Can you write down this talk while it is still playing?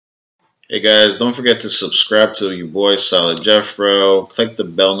Hey guys, don't forget to subscribe to your boy Solid Jeffro. Click the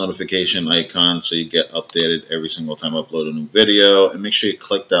bell notification icon so you get updated every single time I upload a new video. And make sure you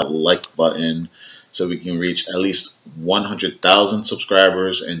click that like button so we can reach at least 100,000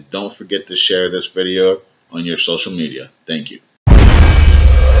 subscribers. And don't forget to share this video on your social media. Thank you.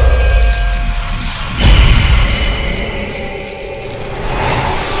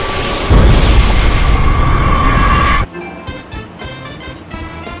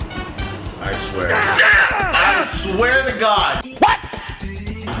 I swear to God. What?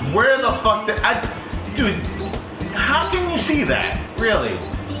 Where the fuck did dude, how can you see that? Really?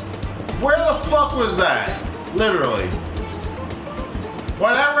 Where the fuck was that? Literally.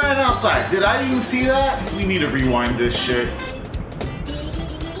 When I ran outside, did I even see that? We need to rewind this shit.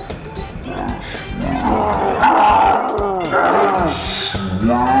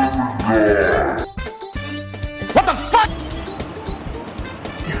 What the fuck?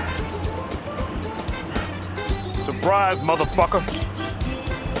 Surprise, motherfucker!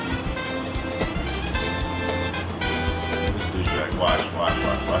 This douchebag, watch this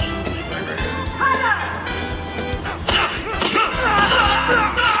douchebag right here.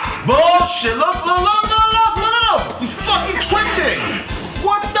 Bullshit! Look! He's fucking twitching!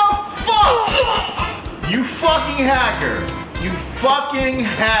 What the fuck? You fucking hacker! You fucking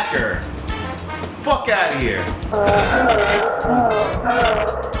hacker! Fuck out of here!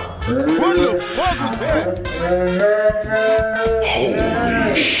 What the fuck is that?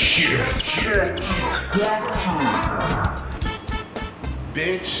 Holy shit!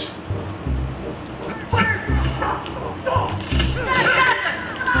 Bitch!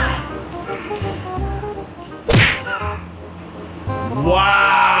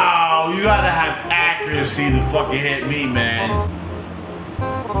 Wow! You gotta have accuracy to fucking hit me, man.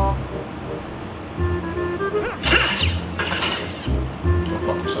 Go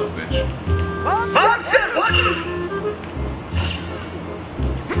fuck yourself, bitch.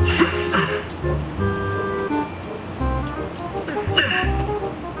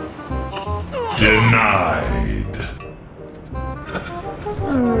 Denied.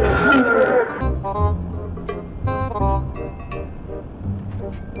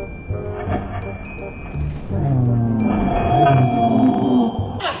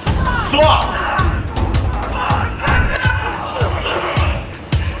 Fuck!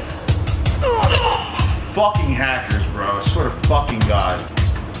 Fucking hackers, bro. I swear to fucking God.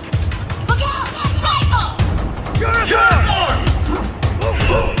 Look out! Sniper!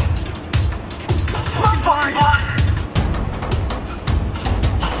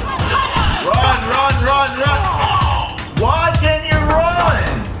 Run! Why can't you run?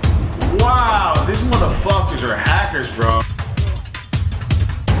 Wow, these motherfuckers are hackers, bro.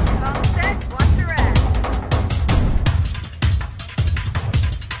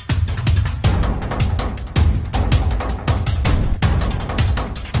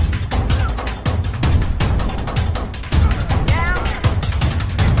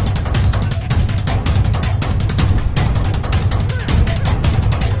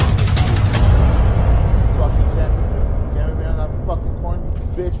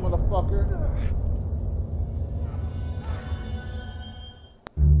 Bitch, motherfucker.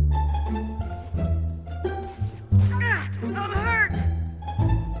 I'm hurt!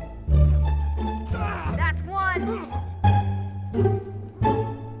 That's one!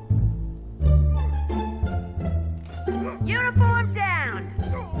 Uniform down!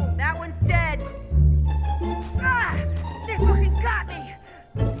 That one's dead! They fucking got me!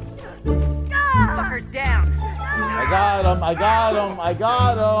 Fucker's down! I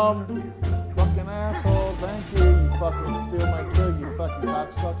got him. Fucking asshole, thank you. You fucking steal my kill, you fucking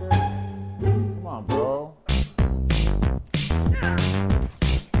cocksucker. Come on, bro.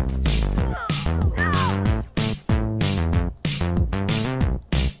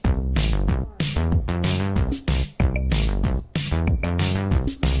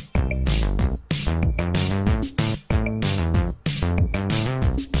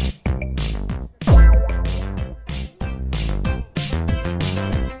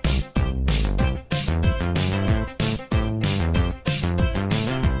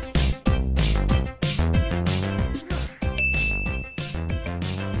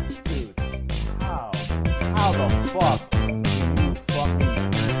 How the fuck? You fucking...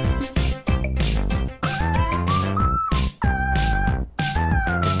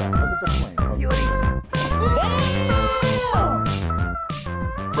 Look at the plane.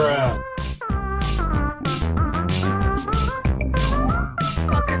 Bruh.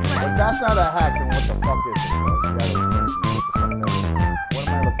 If that's not a hack, then what the fuck is it? What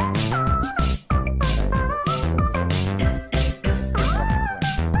am I looking at?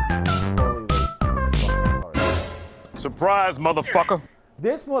 Surprise, motherfucker.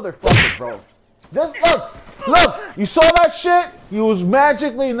 This motherfucker, bro. This, look, you saw that shit? He was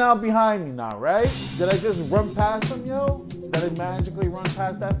magically now behind me now, right? Did I just run past him, yo? Did I magically run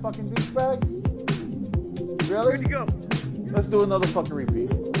past that fucking douchebag? Really? Good to go. Let's do another fucking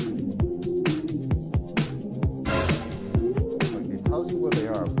repeat. Like, it tells you where they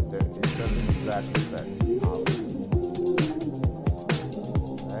are, but it doesn't exactly say.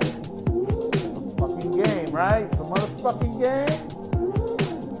 Right? It's a fucking game, right? It's a motherfucking game.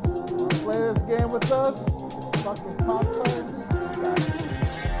 Wanna play this game with us? Fucking Pop-Tarts?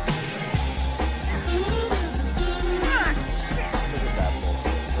 Got it. Look at that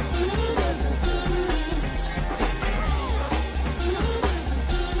bullshit. See that bullshit?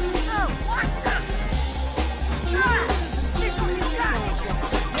 Oh, what's up? This one you got me.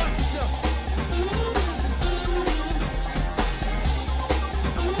 Watch yourself.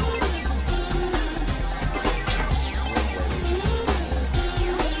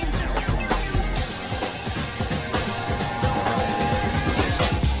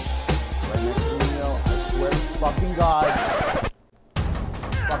 Right next to me, yo. I swear to fucking God.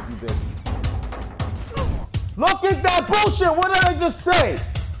 Fuck you, bitch. Look at that bullshit! What did I just say?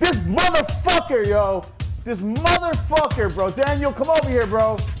 This motherfucker, yo. This motherfucker, bro. Daniel, come over here,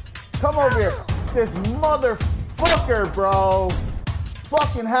 bro. Come over here. This motherfucker, bro.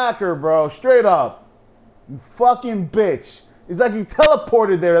 Fucking hacker, bro. Straight up. You fucking bitch. It's like he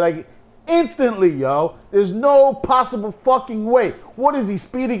teleported there, like, instantly, yo. There's no possible fucking way. What is he,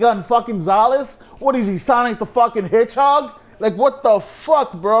 Speedy Gonzalez? What is he, Sonic the fucking Hedgehog? Like, what the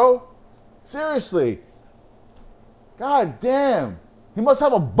fuck, bro? Seriously. God damn. He must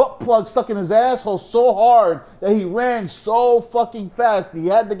have a butt plug stuck in his asshole so hard that he ran so fucking fast. He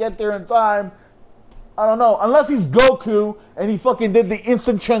had to get there in time. I don't know. Unless he's Goku and he fucking did the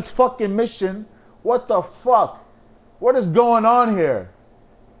instant trans fucking mission. What the fuck? What is going on here?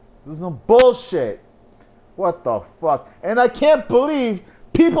 This is some bullshit. What the fuck? And I can't believe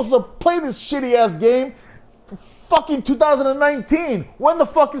people still play this shitty ass game fucking 2019. When the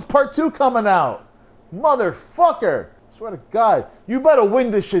fuck is part 2 coming out? Motherfucker. I swear to God. You better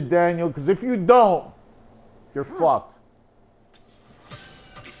win this shit, Daniel, because if you don't, you're fucked.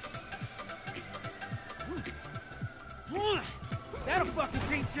 That'll fucking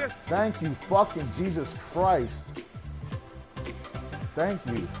teach you. Thank you, fucking Jesus Christ. Thank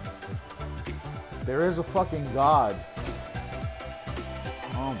you. There is a fucking God.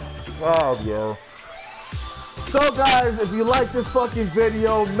 Oh my God, yo. So guys, if you like this fucking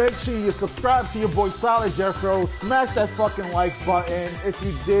video, make sure you subscribe to your boy Solid Jeffro. Smash that fucking like button. If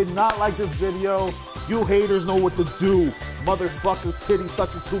you did not like this video, you haters know what to do. Motherfuckers, titty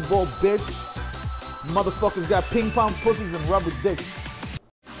sucking 2-ball bitch. Motherfuckers got ping pong pussies and rubber dicks.